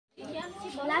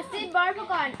লাচিত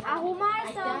বৰফুকন আহোমৰ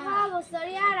 ৬০০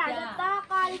 বছৰীয়া ৰাজত্ব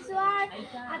কালছোৱাৰ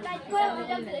আটাইতকৈ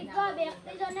উল্লেখযোগ্য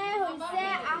ব্যক্তিজনে হৈছে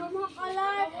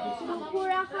আহোমসকলৰ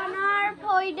দুখুৰাখনৰ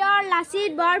ফৈদৰ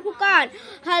লাচিত বৰফুকন।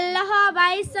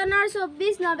 ১৬২২ চনৰ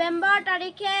 ২৪ নৱেম্বৰ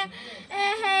তাৰিখে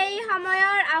সেই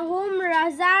সময়ৰ আহোম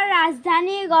ৰজাৰ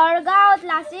ৰাজধানী গড়গাঁৱত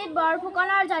লাচিত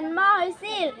বৰফুকনৰ জন্ম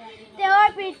হৈছিল। তেওঁৰ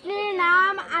পিতৃৰ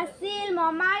নাম আছিল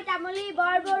মমাই তামুলী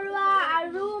বৰবৰুৱা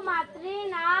আৰু মাতৃৰ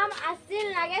নাম আছিল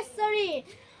নাগেশ্বৰী।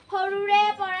 সৰুৰে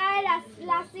পৰাই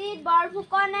লাচিত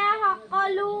বৰফুকনে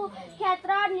সকলো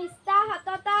ক্ষেত্ৰত নিষ্ঠা,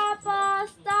 সততা,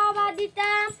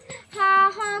 স্পষ্টবাদিতা,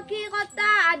 সাহসিকতা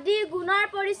আদি গুণৰ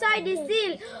পৰিচয়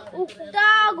দিছিল। উক্ত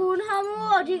গুণসমূহ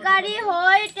অধিকাৰী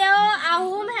হৈ তেওঁ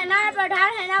আহোম সেনাৰ প্ৰধান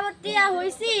সেনাপতি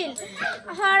হৈছিল।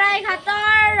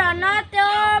 শৰাইঘাটৰ ৰণত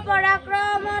তেওঁৰ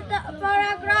পৰাক্ৰম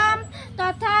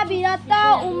তথা বীৰত্ব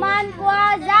উমান পোৱা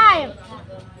যায়।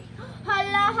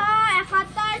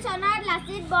 ১৬৭১ চনত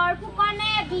লাচিত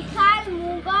বৰফুকনে বিশাল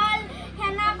মোগল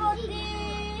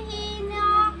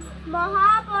সেনাপতিহীনক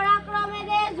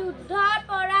মহাপৰাক্ৰমেৰে যুদ্ধত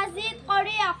পৰাজিত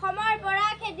কৰি অসমৰ পৰা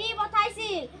খেদি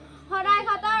পঠাইছিল।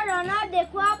 শৰাইঘাটৰ ৰণত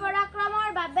দেখুওৱা পৰাক্ৰমৰ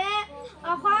বাবে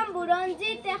অসম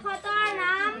বুৰঞ্জীত তেখেতৰ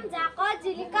নাম জাকত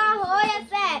জিলিকা হৈ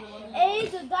আছে। এই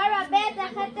যুদ্ধৰ বাবে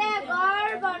তেখেতে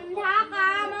গড় বন্ধা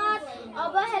কামত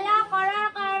অৱহেলা কৰাৰ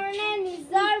কাৰণে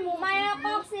নিজৰ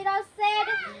মোমায়েকক শিৰচ্ছেদ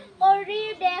কৰি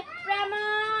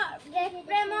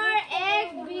দেশপ্ৰেমৰ এক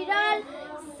বিৰল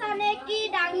চানেকি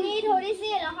দাঙি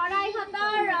ধৰিছিল।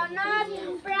 শৰাইঘাটৰ ৰণত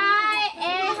প্ৰায়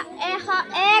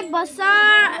এক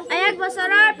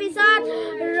বছৰৰ পিছত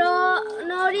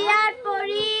নৰিয়াত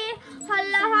পৰি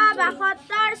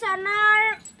 ১৬৭২ চনৰ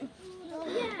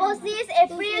 ২৫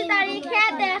 এপ্ৰিল তাৰিখে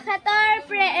তেখেতৰ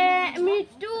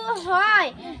মৃত্যু হয়।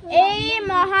 এই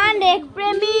মহান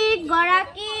দেশপ্ৰেমিক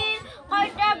গৰাকীৰ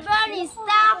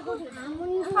কৰ্তব্যনিষ্ঠাক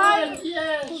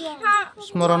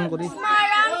স্মৰণ কৰি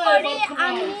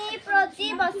আমি প্ৰতি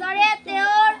বছৰে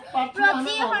তেওঁৰ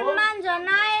প্ৰতি সন্মান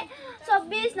জনাই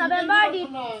 ২৪ নৱেম্বৰ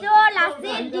দিনটো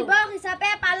লাচিত দিৱস হিচাপে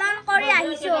পালন কৰি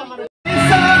আহিছোঁ।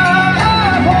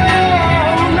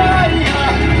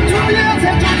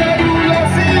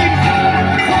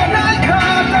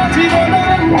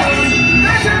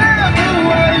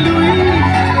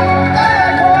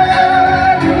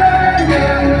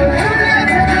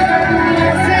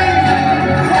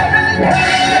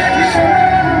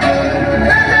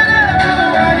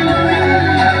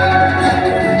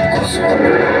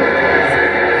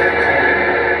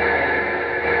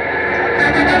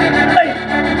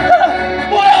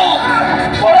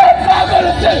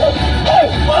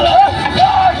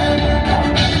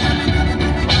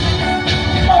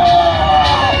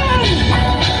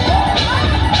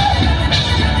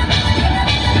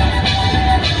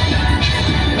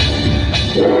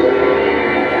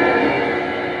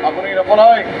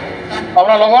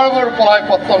 আপোনাৰ লগৰবোৰ পলাই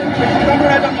পত্তন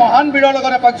এজন মহান বীৰৰ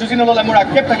লগত এপাক যুঁজি নল'লে মোৰ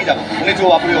আক্ষেপ থাকি যাব। শুনিছোঁ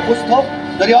আপুনি অসুস্থ,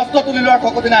 যদি অস্ত্ৰ তুলি লোৱাৰ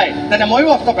শক্তি নাই তেনে ময়ো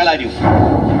অস্ত্ৰ পেলাই দিওঁ।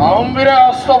 আহোম বীৰে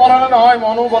অস্ত্ৰ বলেৰে নহয়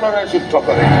মনোবলেৰে যুদ্ধ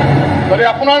কৰে। যদি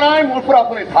আপোনাৰ নাই মোৰ পৰা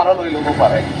আপুনি ধাৰ লৈ ল'ব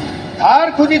পাৰে। ধাৰ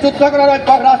খুজি যুদ্ধ কৰাৰ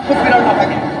অভ্যাস ৰাজপুত বীৰৰ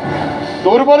নাথাকে।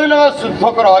 দুৰ্বলীৰ লগত যুদ্ধ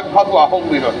কৰা অভ্যাসো আহোম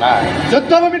বীৰৰ নাই।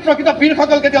 যুদ্ধভূমিত প্ৰকৃত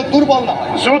বীৰসকল কেতিয়াও দুৰ্বল নহয়।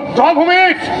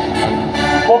 যুদ্ধভূমিত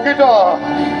প্ৰকৃত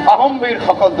আহোম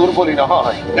বীৰসকল দুৰ্বলী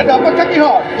নহয়। এটা অপেক্ষা কি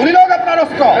হয়, তুলি লওক আপোনাৰ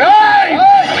অস্ত্ৰ।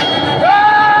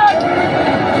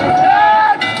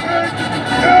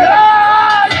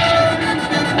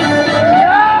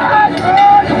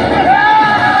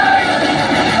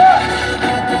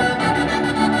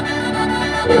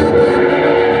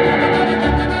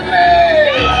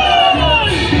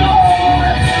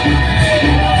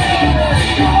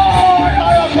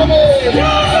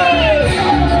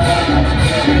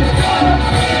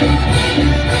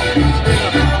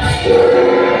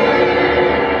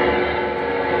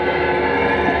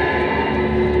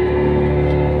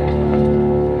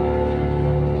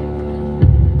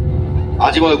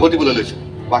 আজি মই উভতিবলৈ লৈছোঁ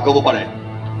বা ক'ব পাৰে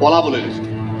পলাবলৈ লৈছোঁ।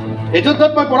 এই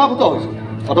যুদ্ধত মই পৰাভূত হৈছোঁ,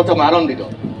 অথচ মই আনন্দিত,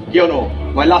 কিয়নো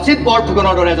মই লাচিত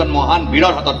বৰফুকনৰ দৰে এজন মহান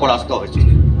বীৰৰ হাতত পৰাস্ত হৈছোঁ।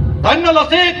 ধন্য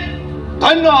লাচিত,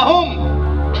 ধন্য আহোম,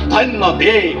 ধন্য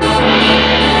দেশ।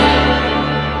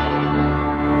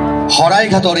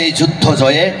 শৰাইঘাটৰ এই যুদ্ধ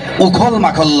জয়ে উখল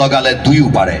মাখল লগালে দুয়ো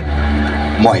পাৰে।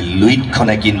 মই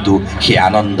লুইতখনে কিন্তু সেই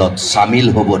আনন্দত চামিল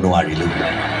হ'ব নোৱাৰিলোঁ,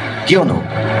 কিয়নো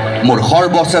মোৰ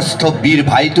সৰ্বশ্ৰেষ্ঠ বীৰ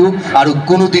ভাইটো আৰু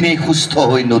কোনোদিনেই সুস্থ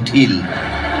হৈ নুঠিল।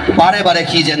 বাৰে বাৰে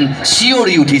সি যেন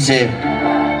চিঞৰি উঠিছে,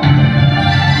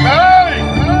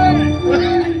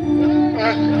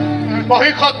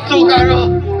 শত্ৰুক আৰু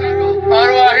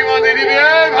আহিব নিদিবি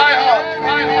ভাই।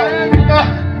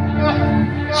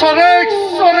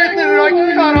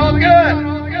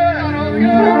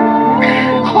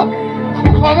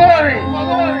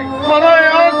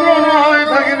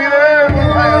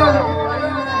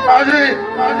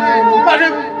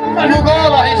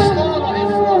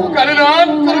 বিৰাট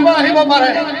কোনোবা আহিব পাৰে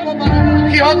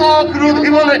সিহঁতক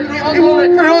ৰুধিবলৈ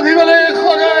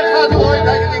সদায় সাজু হৈ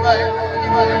থাকিবা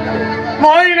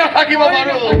মই নাথাকিব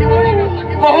পাৰো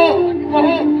বহু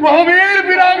বীৰ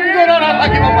বীৰাংগনা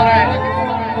নাথাকিব পাৰে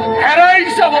হেৰাই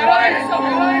যাব পাৰে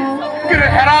কিন্তু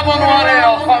হেৰাব নোৱাৰে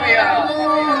অসমীয়াৰ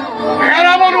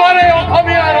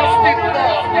অস্তিত্ব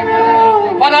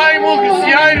সদায় মোক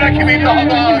জীয়াই ৰাখিবি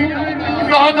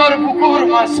তহঁতৰ বুকুৰ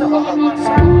মাছত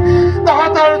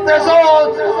তহঁতৰ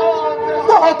তেজত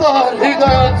তহঁতৰ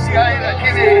হৃদয়ত জীয়াই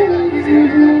ৰাখিবি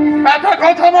এটা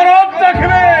কথা মনত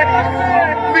ৰাখিবি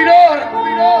বীৰৰ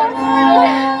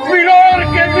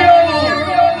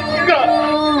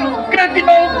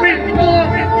কেতিয়াও মৃত্যু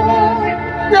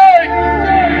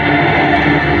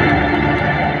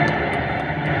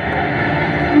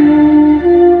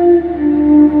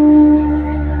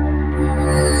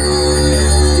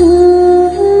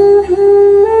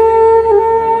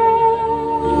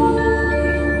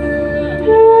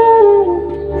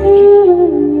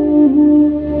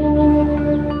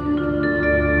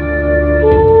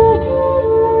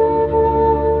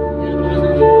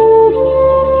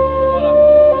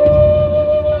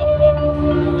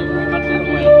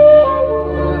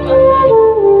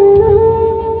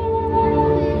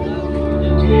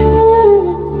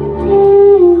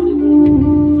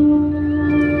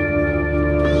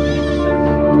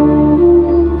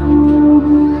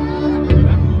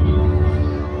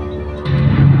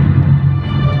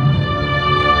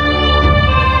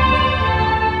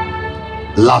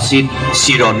লাচিত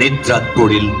চিৰনিদ্ৰাত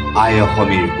পৰিল আই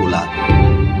অসমীৰ কোলাত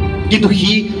কিন্তু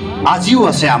সি আজিও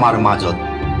আছে আমাৰ মাজত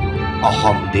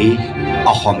অসম দেশ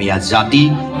অসমীয়া জাতি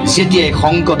যেতিয়াই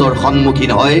সংকটৰ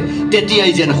সন্মুখীন হয়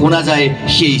তেতিয়াই যেন শুনা যায়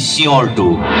সেই চিঞৰটো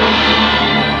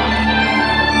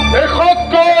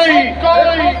দেশতকৈ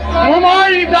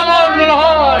মোমাই ডাঙৰ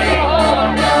নহয়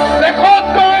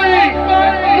দেশতকৈ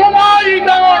মোমাই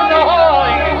ডাঙৰ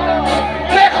নহয়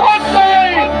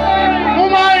দেশতকৈ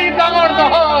মোমাই ডাঙৰ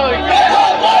নহয়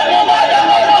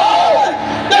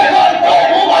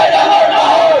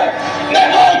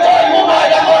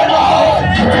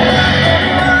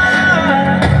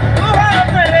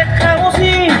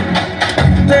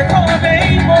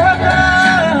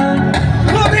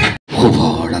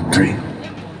শুভৰাত্ৰি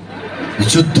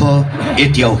যুদ্ধ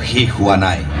এতিয়াও শেষ হোৱা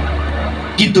নাই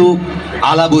কিন্তু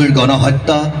আলাবৈৰ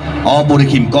গণহত্যা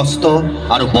অপৰিসীম কষ্ট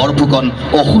আৰু বৰফুকন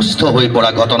অসুস্থ হৈ পৰা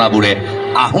ঘটনাবোৰে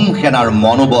আহোম সেনাৰ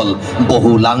মনোবল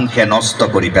বহুলাংশে নষ্ট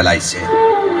কৰি পেলাইছে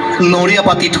নৰিয়া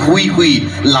পাতিত শুই শুই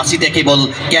লাচিতে কেৱল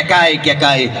কেকাই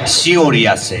কেকাই চিঞৰি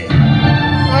আছে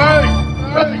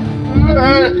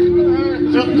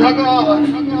যুদ্ধ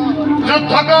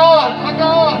কৰ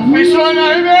পিছুৱা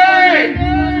নাহিবি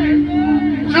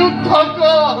যুদ্ধ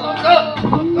কৰ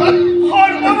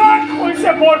সৰ্বনাশ হৈছে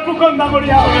বৰফুকন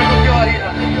ডাঙৰীয়া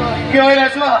কি হৈ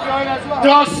যোৱা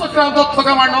চক্ৰান্তত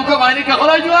থকা আমাৰ নৌকা বাহিনী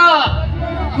কাষলৈ যোৱা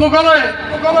মোগলৈ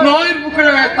নৈৰ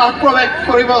বুকুৰে তাত প্ৰৱেশ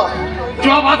কৰিব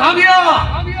যোৱা বাধা দিয়া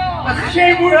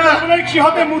সেইবোৰ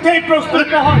সিহঁতে মুঠেই প্ৰস্তুত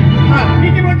নহয়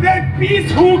ইতিমধ্যে পিছ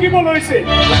হুকিব লৈছে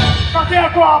তাতে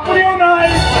আকৌ আপুনিও নাই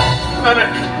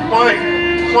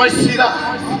মই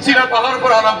চিৰা পাহাৰ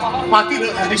পৰা অলপ মাটি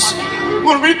লৈ আনিছো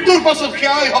মোৰ মৃত্যুৰ পাছত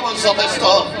সেয়াই হ'ব যথেষ্ট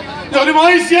যদি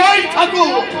মই জীয়াই থাকো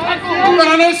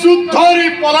কাৰণে যুদ্ধৰি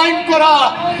পলায়ন কৰা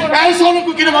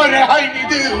এজনকো কিন্তু মই ৰেহাই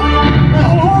নিদিওঁ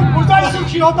বুজাইছো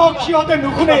সিহঁতে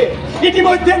নুশুনে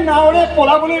ইতিমধ্যে নাৱেৰে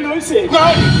পলাবলৈ লৈছে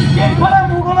এইফালে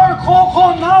মোগলৰ শ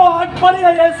নাও আগবাঢ়ি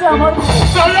আহি আছে আমাৰ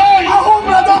আহোম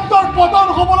ৰাজত্বৰ পতন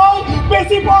হ'বলৈ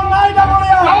বেছি পৰ নাই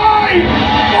ডাঙৰীয়া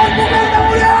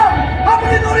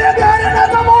আপুনি নৰিয়া দেহাৰে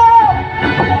নাযাব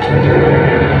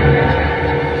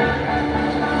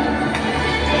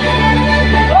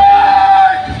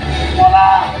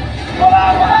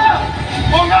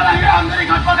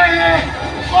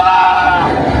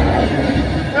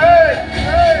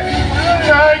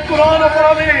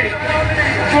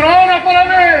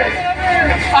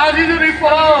আজি যদি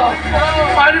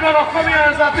পাৰিবাৰ অসমীয়া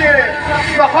জাতিয়ে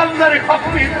দখলদাৰী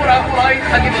শক্তিৰ পৰা পলাই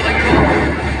থাকিব লাগিব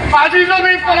আজি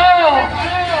যদি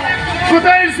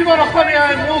গোটেই জীৱন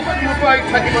অসমীয়াই মুখ লুকুৱাই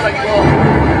থাকিব লাগিব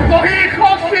বহি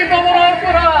শক্তি দমনৰ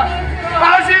পৰা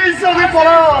আজি যদি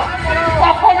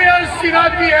অসমীয়াৰ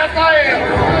চিনাকি এটাই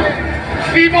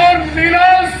জীৱন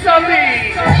নীৰজ জাতি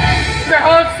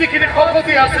দেহত যিখিনি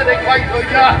শক্তি আছে দেখুৱাই থৈ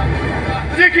যা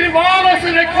যিখিনি বল আছে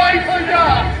দেখুৱাই থৈ যা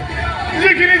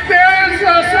যিখিনি তেজ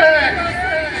আছে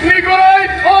নিগৰাই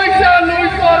থৈ যা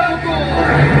লুইকৰ বুকু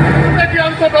তেতিয়া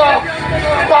অন্তত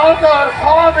তাহাঁতৰ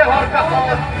দেহৰ কাষত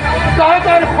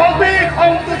তাহাঁতৰ সতী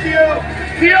সংস্কৃতিয়েও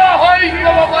থিয় হৈ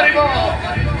ক'ব পাৰিব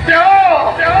তেওঁ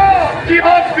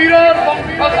কিহত বীৰৰ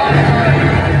বংশধৰ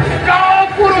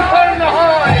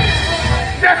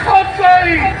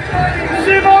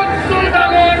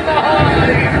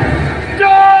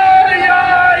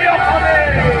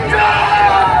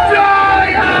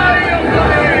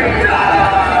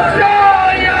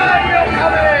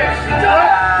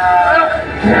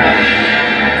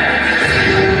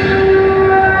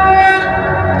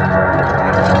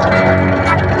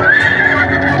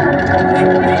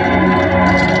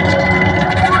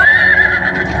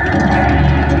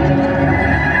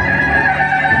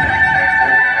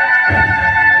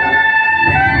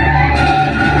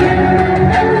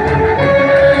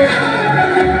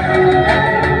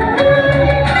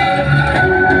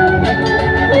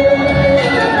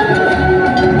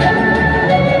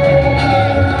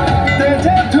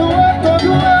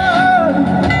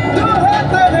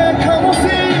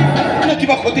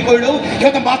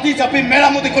সিহঁতে মাটি চাপি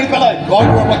মেৰামতি কৰি পেলাই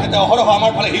গড়বোৰৰ পাছতে অহৰহ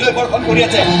আমাৰ ফালে হিলৈ বৰ্ষণ কৰি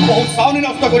আছে, বহুত চাউনি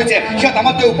নষ্ট কৰিছে। সিহঁত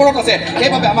আমাতকৈ ওপৰত আছে,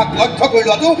 সেইবাবে আমাক লক্ষ্য কৰি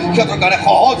লোৱাটো সিহঁতৰ কাৰণে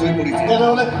সহজ হৈ পৰিছে।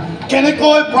 তেনেহ'লে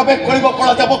কেনেকৈ প্ৰৱেশ কৰিব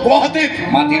পৰা যাব গুৱাহাটীত?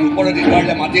 মাটিৰ ওপৰেদি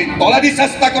নোৱাৰিলে মাটিৰ তলেদি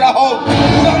চেষ্টা কৰা হওক,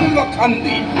 সুৰংগ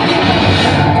খান্দি।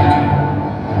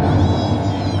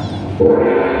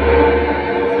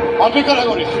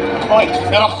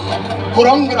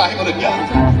 সুৰংগৰ আহিবলগীয়া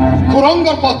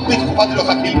সুৰংগৰ পথবিধ সোপাদি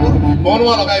ৰখা শিলবোৰ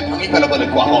বনোৱা লগাই ভাঙি পেলাবলৈ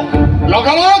কোৱা হওক।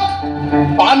 লগালগ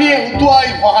পানীয়ে উটুৱাই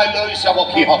সহায় লৈ চাব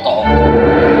সিহঁতক।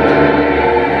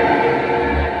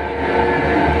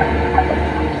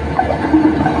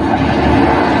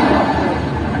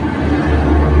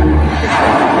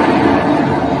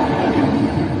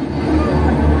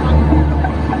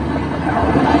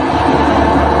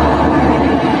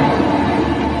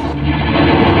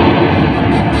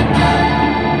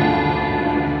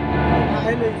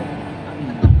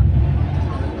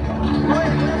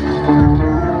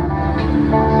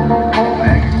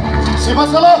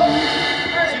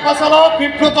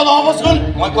 বিব্ৰত নহ'বচোন।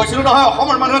 মই কৈছিলো নহয়,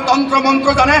 অসমৰ মানুহে তন্ত্ৰ মন্ত্ৰ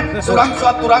জানে,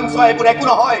 চোৰাংচোৱা তোৰাংচোৱা এইবোৰ একো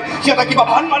নহয়। সিহঁতে কিবা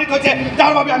ভান মাৰি থৈছে,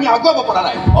 যাৰ বাবে আমি আগুৱাব পৰা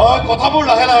নাই। কথাবোৰ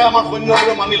লাহে লাহে আমাৰ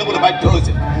সৈন্যবোৰে মানি ল'বলৈ বাধ্য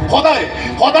হৈছে। সদায়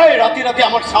সদায় ৰাতি ৰাতি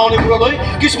আমাৰ ছাউনীবোৰলৈ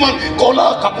কিছুমান ক'লা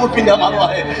কাপোৰ পিন্ধা মানুহ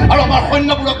আহে আৰু আমাৰ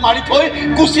সৈন্যবোৰক মাৰি থৈ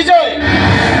গুচি যায়।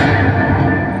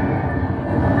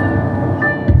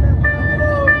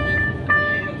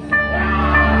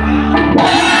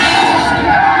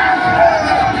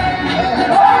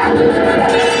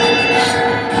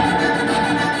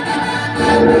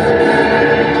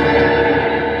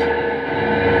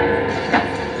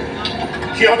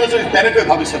 সিহঁতে যদি তেনেকৈ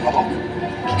ভাবিছে ভাবক,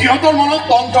 সিহঁতৰ মনত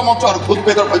তন্ত্ৰ মন্ত্ৰ আৰু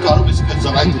ভূতভেদৰ হয়তো আৰু বেছিকৈ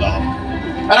জনাই তোলা হ'ব।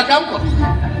 এটা কাম কৰক,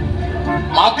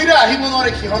 মাটিৰে আহিব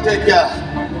নোৱাৰে সিহঁতে এতিয়া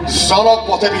চলক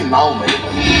পথেদি নাও মাৰিব।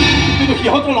 কিন্তু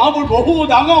সিহঁতৰ নাওবোৰ বহু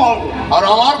ডাঙৰ আৰু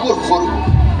আমাৰবোৰ সৰু।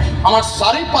 আমাৰ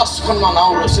 4-5খনমান নাও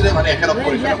ৰচিৰে মানে একেলগ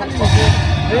কৰি পেলাব।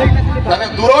 মানে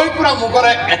দূৰৈৰ পৰা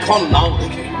মুগৰে এখন নাও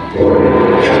দেখে।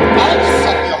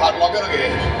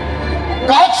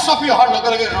 কাষ চাপি অহাৰ লগে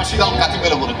লগে ৰছীডাল কাটি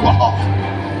পেলাবলৈ কোৱা হওক।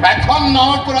 এখন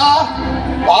নাৱৰ পৰা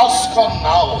 5খন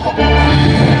নাও হ'ব।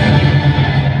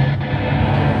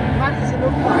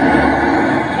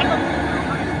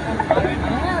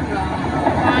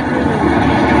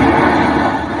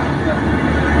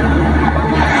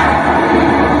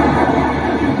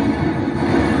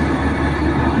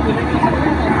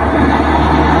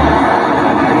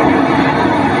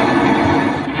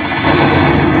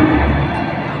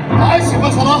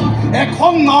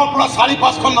 এখন নাৱৰ পৰা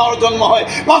 4-5খন নাৱৰ জন্ম হয়,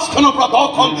 5খনৰ পৰা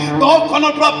 10খন,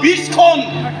 10খনৰ পৰা 20খন।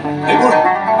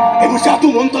 এইবোৰ যাদু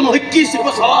মন্ত্ৰ নহয়, কি শিৱ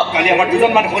চালা। কালি আমাৰ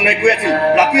দুজনমান সৈন্যই কৈ আছিল,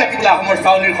 ৰাতি ৰাতি বোলে আহোমৰ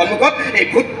ছাউনীৰ সন্মুখত এই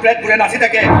ভূত প্ৰেতবোৰে নাচি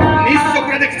থাকে। নিজ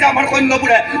চকুৰে দেখিছে আমাৰ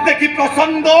সৈন্যবোৰে, দেখি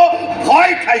প্ৰচণ্ড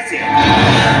ভয় খাইছে।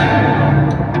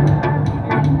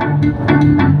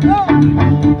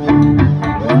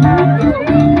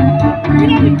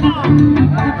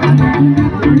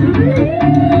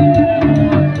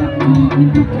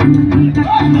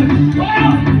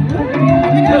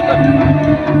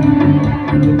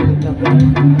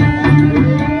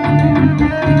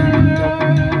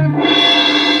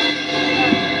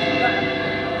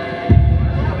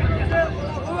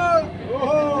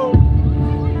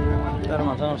 তাৰ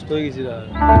মাথা নষ্ট হয়ে গেছিল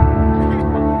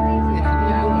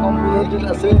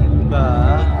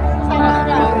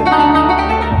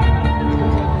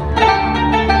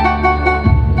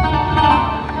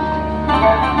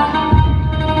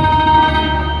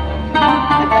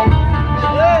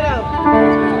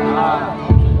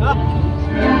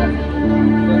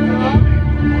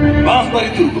বাঁশবাৰী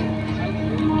দুৰ্গ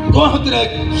গুৱাহাটীৰ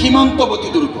এক সীমান্তৱৰ্তী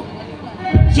দুৰ্গ।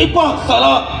 শ্ৰীপাদ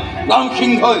চালা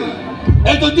ৰামসিংহই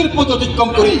এই জ্যোতিৰ্পথ অতিক্ৰম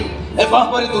কৰি এই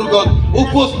বাঁশবাৰী দুৰ্গত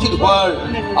উপস্থিত হোৱাৰ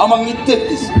আমাক নিৰ্দেশ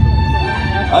দিছে।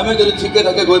 আমি যদি ঠিকে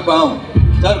থাকে গৈ পাওঁ,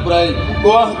 তাৰ পৰাই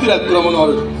গুৱাহাটীৰ আক্ৰমণৰ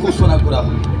সূচনা কৰা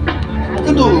হ'ব।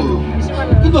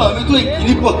 কিন্তু আমিতো এই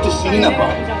গিৰিপথটো চিনি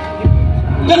নাপাওঁ,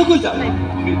 কেনেকৈ যাম?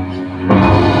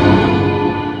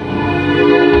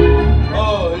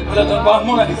 এইফালে এজন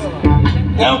ব্ৰাহ্মণ আহিছে,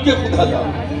 তেওঁকে সোধা যাওক।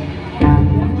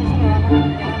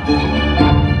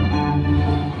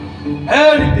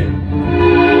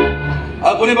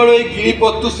 আপুনি বাৰু এই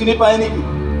গিৰিপথটো চিনি পায় নেকি?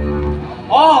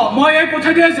 মই এই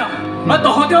পথেদিয়ে যাম।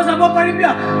 তহঁতেও যাব পাৰিবি।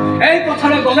 এই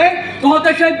পথেৰে গ'লে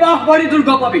তহঁতে সেই বাঁশবাৰী দুৰ্গ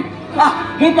পাবি।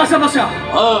 মোৰ পাছে পাছে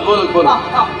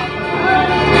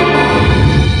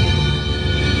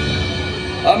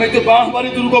আমিতো বাঁশবাৰী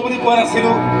দুৰ্গ বুলি কোৱা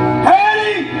নাছিলো।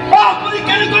 বাঁশবাৰী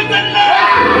কেনেকৈ জানিলে?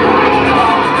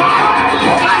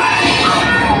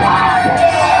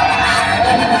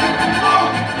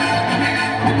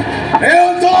 এই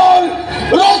অঞ্চলৰ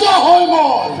ৰজা হয় মই।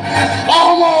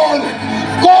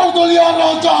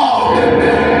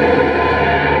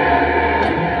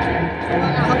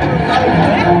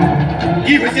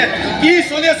 কি হৈছে কি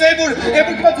চলি আছে এইবোৰ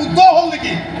কিবা যুদ্ধ হ'ল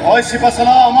নেকি হয়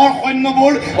শিপাচলা আমাৰ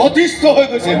সৈন্যবোৰ অতিষ্ঠ হৈ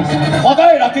গৈছে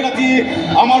সদায় ৰাতি ৰাতি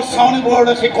আমাৰ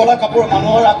চাউনীবোৰলৈ সেই কলা কাপোৰ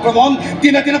মানুহৰ আক্ৰমণ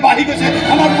দিনে দিনে বাঢ়ি গৈছে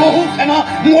আমাৰ বহু সেনা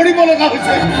মৰিব লগা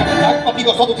হৈছে পাতি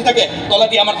গছত উঠি থাকে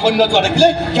তলেদি আমাৰ সৈন্য যোৱা দেখিলে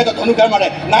সিহঁতে ধনুকাৰ মাৰে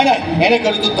নাই নাই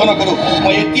এনেকৈ যুদ্ধ নকৰোঁ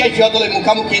মই এতিয়াই সিহঁতলৈ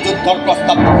মুখামুখি যুদ্ধৰ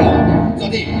প্ৰস্তাৱ পঠিয়াম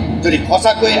যদি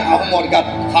সঁচাকৈয়ে আহোমৰ গাত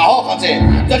সাহস আছে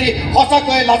যদি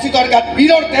সঁচাকৈয়ে লাচিতৰ গাত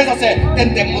বীৰৰ তেজ আছে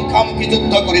তেন্তে মুখামুখি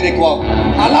যুদ্ধ কৰি দেখুৱাওক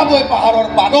আলাবৈ পাহাৰৰ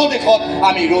বাদ দেশত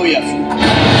আমি ৰৈ আছো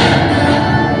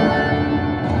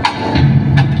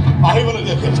আহিবলৈ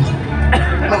দিয়ে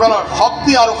মোগলৰ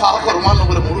শক্তি আৰু সাহসৰ মান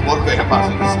ল'বলৈ মোৰো বৰকৈ হেঁপাহ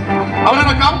চলিছে আপুনি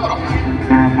এটা কাম কৰক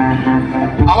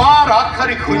আমাৰ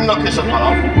আগশাৰী সৈন্য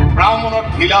কেইজনমানক ব্ৰাহ্মণৰ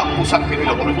ঢিলা পোচাক পিন্ধি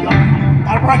ল'বলৈ দিয়া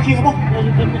তাৰ পৰা কি হ'ব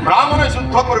ব্ৰাহ্মণে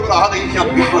যুদ্ধ কৰিবলৈ অহা দেখি সিহঁত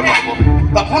বিব্ৰত হ'ব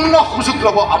তাৰ পূৰ্ণ সুযোগ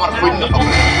ল'ব আমাৰ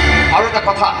সৈন্যসকলে আৰু এটা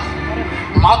কথা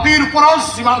মাটিৰ ওপৰত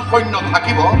যিমান সৈন্য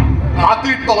থাকিব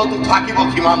মাটিৰ তলতো থাকিব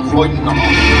সিমান সৈন্য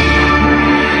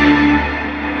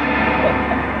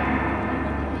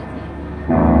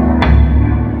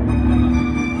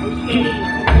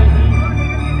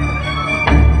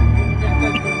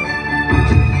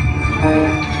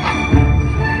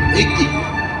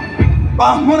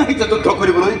ব্ৰাহ্মণ আহিছে যুদ্ধ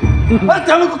কৰিবলৈ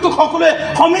তেওঁলোককতো সকলোৱে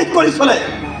সমিত কৰি চলে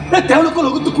তেওঁলোকৰ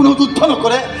লগততো কোনেও যুদ্ধ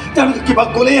নকৰে তেওঁলোকে কিবা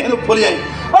গ'লেই হেনো ফলিয়াই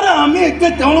আৰে আমি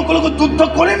এতিয়া তেওঁলোকৰ লগত যুদ্ধ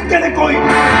কৰিম কেনেকৈ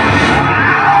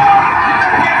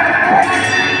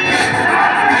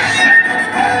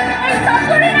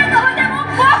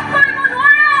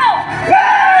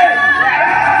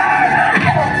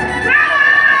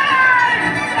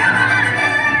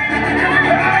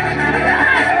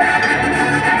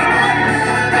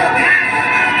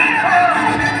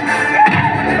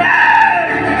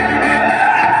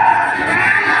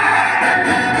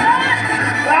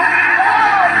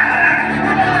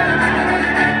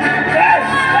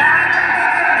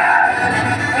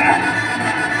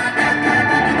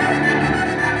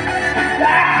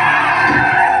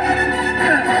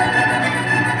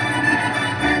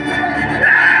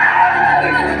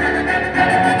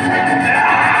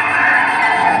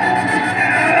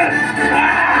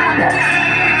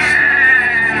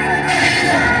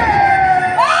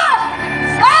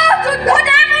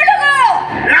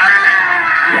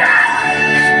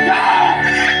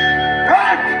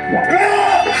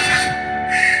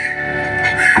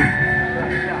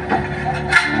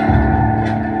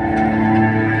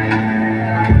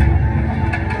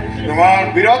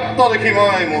বীৰত্ব দেখি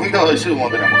মই মোহিত হৈছোঁ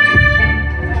মদনামতী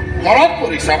মনত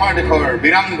পৰিছে আমাৰ দেশৰ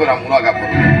বীৰাংগনা মূলাগাপৰ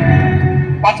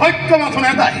পাৰ্থক্য মাথোন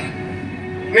এটাই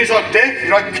নিজৰ দেশ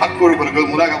ৰক্ষা কৰিবলৈ গৈ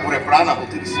মূলাগাপৰে প্ৰাণ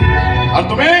আহুতি দিছে আৰু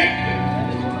তুমি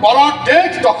পৰৰ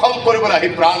দেশ দখল কৰিবলৈ আহি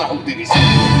প্ৰাণ আহুতি দিছে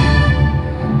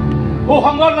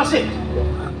সংগ্ৰাম নাছিল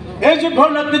এই যুদ্ধৰ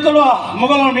নেতৃত্ব লোৱা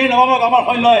মোগলৰ মীৰ নৱাবক আমাৰ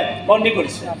সৈন্যই বন্দী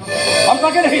কৰিছে আৰু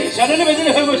তাকে দেখি চেনেলি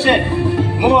বেজেলি হৈ গৈছে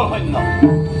মোগল সৈন্য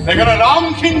সেইকাৰণে ৰাম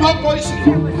সিংহক কৈছিল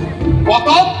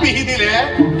পতত পিহি দিলে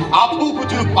আফু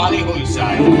পুজু পানী হৈ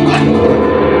যায়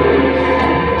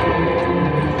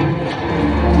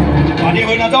পানী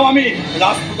হৈ নাযাওঁ আমি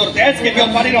ৰাজপুতৰ তেজ কেতিয়াও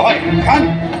পানী নহয় খান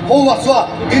সৌৱা চোৱা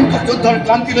কিন্তু যুদ্ধৰ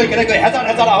ক্ৰান্তি লৈ কেনেকৈ হেজাৰ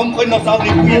হেজাৰ আহোম সৈন্য চাউলি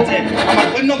শুই আছে আমাৰ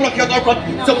সৈন্যবোৰক সিহঁতৰ ওপৰত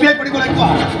জঁপিয়াই পৰিবলৈ কোৱা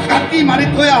কাটি মাৰি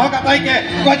থৈ আহক আটাইকে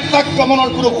প্ৰত্যাক্ৰমণৰ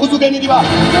কোনো সুযোগে নিদিবা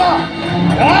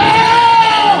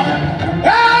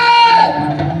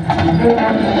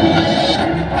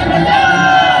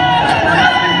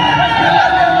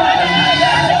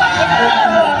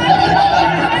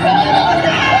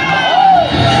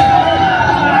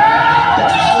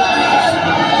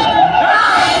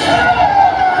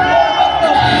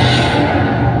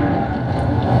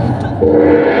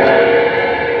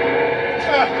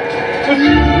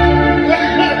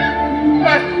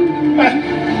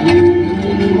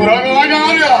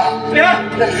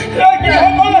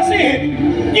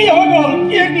কি হৈ গ'ল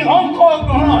কি ধ্বংস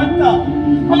গণহত্যা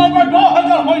আমাৰ পৰা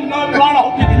 10,000 সৈন্যই প্ৰাণ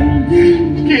আহুতি দিলে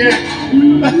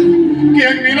কি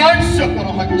এক নিৰ্লজ্জ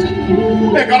গণহত্যা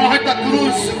এই গণহত্যা কোনো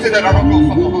চুক্তিৰে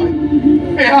ৰণকৌশল নহয়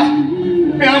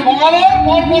এয়া মঙলৰ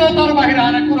বৰ্বৰতাৰ বাহিৰে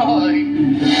আন একো নহয়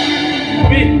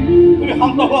তুমি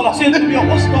শান্ত হোৱা নাছিল তুমি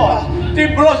অৱস্থ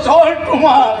তীব্ৰ জ্বৰ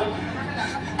তোমাৰ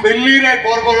দিল্লীৰ এই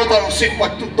বৰ্বৰতাৰ উচিত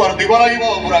প্ৰত্যুত্তৰ দিব লাগিব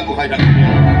বুঢ়াগোহাঁই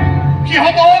ডাঙৰীয়া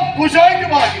সিহঁতক বুজাই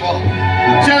দিব লাগিব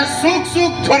যে চুক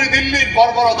চুক ধৰি দিল্লীৰ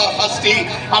বৰ্বৰতাৰ শাস্তি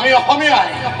আমি অসমীয়াই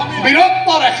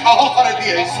বীৰত্বৰে সাহসেৰে দি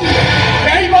আহিছোঁ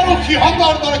এইবাৰো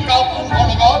সিহঁতৰ দৰে কাপুৰুষৰ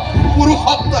লগত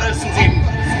পুৰুষত্বৰে যুঁজিম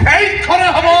এইখনে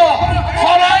হ'ব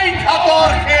শৰাই ঘাটৰ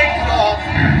শেষ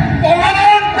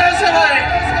পঙালৰ তেজেৰে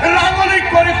ৰাঙলী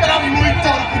কৰি পেলাম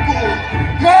নৃত্যৰ বুকু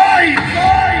মই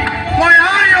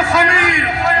আই অসমীৰ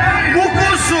বুকু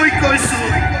চুই কৈছো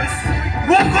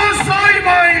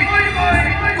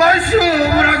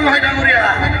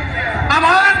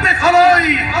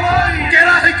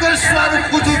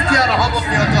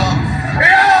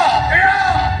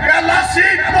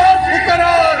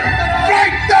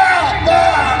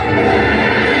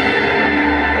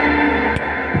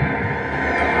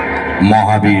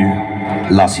মহাবীৰ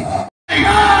লাচিত।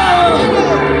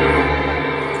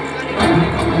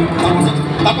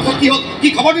 তাৰপাছত কি হ'ল? কি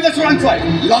খবৰ দিলে চোৰাংচোৱাই?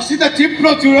 লাচিতে তীব্ৰ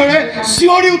জোৰেৰে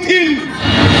চিঞৰি উঠিল,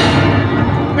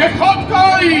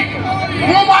 দেশতকৈ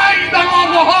মোমাই ডাঙৰ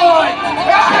নহয়।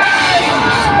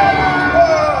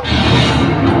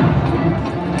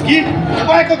 কি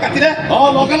মোমাইকক কাটিলে?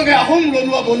 লগে লগে আহোম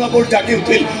ৰলোৱা বনোৱাবোৰ জাগি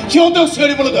উঠিল। সিহঁতেও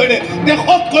চিঞৰিবলৈ ধৰিলে,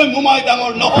 দেশতকৈ মোমাই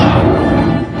ডাঙৰ নহয়।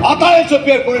 আটাই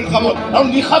জপিয়াই পৰিল কামত আৰু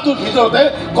নিশাটোৰ ভিতৰতে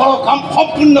ঘৰৰ কাম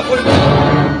সম্পূৰ্ণ কৰিব।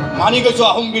 মানি গৈছো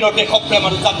আহোম বীৰৰ দেশপ্ৰেম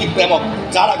আৰু জাতি প্ৰেমক,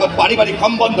 যাৰ আগত পাৰিবাৰিক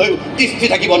সম্বন্ধইও তিষ্ঠি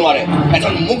থাকিব নোৱাৰে।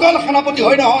 এজন মোগল সেনাপতি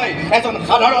হৈ নহয়, এজন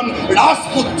সাধাৰণ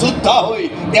ৰাজপুত যোদ্ধা হৈ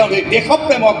তেওঁৰ এই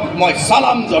দেশপ্ৰেমক মই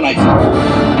চালাম জনাইছোঁ।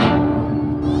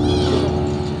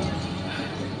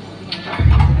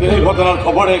 এই ঘটনাৰ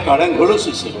খবৰে কাৰেং ঘৰো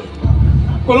সৃষ্টি কৰে।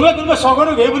 কোনোবাই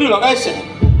চৰকাৰক এই বুলি লগাইছে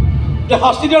যে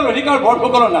শাস্তি দিয়াৰ অধিকাৰ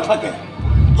বৰসকলৰ নাথাকে,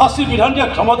 শাস্তিৰ বিধান দিয়াৰ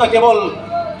ক্ষমতা কেৱল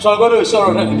স্বৰ্গৰ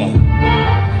ঈশ্বৰৰহে থাকে।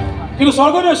 কিন্তু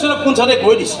স্বৰ্গৰ ঈশ্বৰে পোনচাতে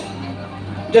কৈ দিছে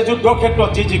যে যুদ্ধৰ ক্ষেত্ৰত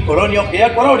যি কৰণীয় সেয়া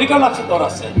কৰাৰ অধিকাৰ লাচিতৰ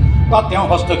আছে, তাত তেওঁ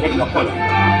হস্তক্ষেপ নকৰে।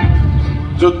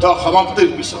 যুদ্ধ সমাপ্তিৰ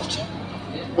পিছত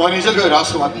মই নিজে গৈ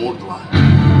ৰাজসভাত মূৰ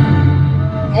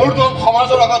দোৱাম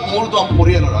সমাজৰ আগত, মূৰ দোৱাম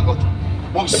পৰিয়ালৰ আগত।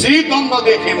 মোক যি দণ্ড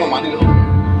দিয়ে সেই মই মানি লওঁ,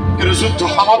 কিন্তু যুদ্ধ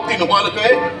সমাপ্তি নোহোৱালৈকে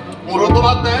মোৰ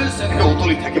উতলাত তেজ এনেকৈ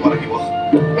উতলি থাকিব লাগিব।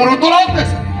 মোৰ উতলাত তেজ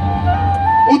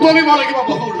উতলিব লাগিব,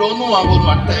 বহু ৰনো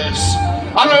আবনোৱাৰ তেজ।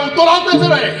 আৰু এই উতলা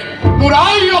তেজেৰে মোৰ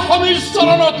আই অসমীৰ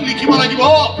চৰণত লিখিব লাগিব,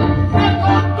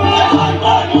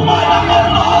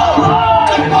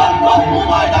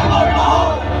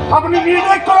 আপুনি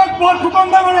নিৰ্ণয় কৰক বৰফুকন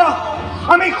ডাঙৰীয়া,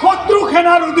 আমি শত্ৰু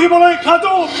সেনা ৰুধিবলৈ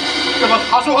সাজু। কেৱল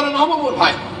সাজু হ'লে নহ'ব মোৰ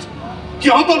ভাই।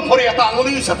 সিহঁতৰ ভৰি এটা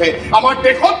আঙুলিৰ হিচাপে আমাৰ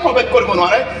দেশত প্ৰৱেশ কৰিব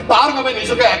নোৱাৰে, তাৰ বাবে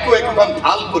নিজকে একোখন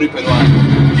ঢাল কৰি পেলোৱা।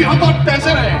 সিহঁতৰ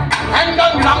তেজেৰে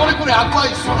হেংগাং ডাঙৰি কৰি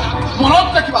আগুৱাইছো। মনত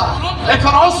ৰাখিবা,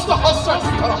 এখন অস্ত্ৰ শস্ত্ৰ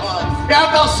যুদ্ধ নহয়,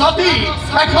 এটা জাতি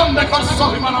এখন দেশৰ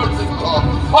স্বাভিমানৰ যুদ্ধ,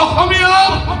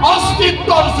 অসমীয়াৰ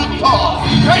অস্তিত্বৰ যুদ্ধ।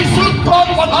 এই যুদ্ধৰ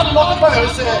প্ৰধান লক্ষ্য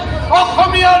হৈছে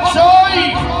অসমীয়াৰ জয়,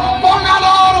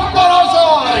 বঙালৰ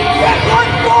পৰাজয়।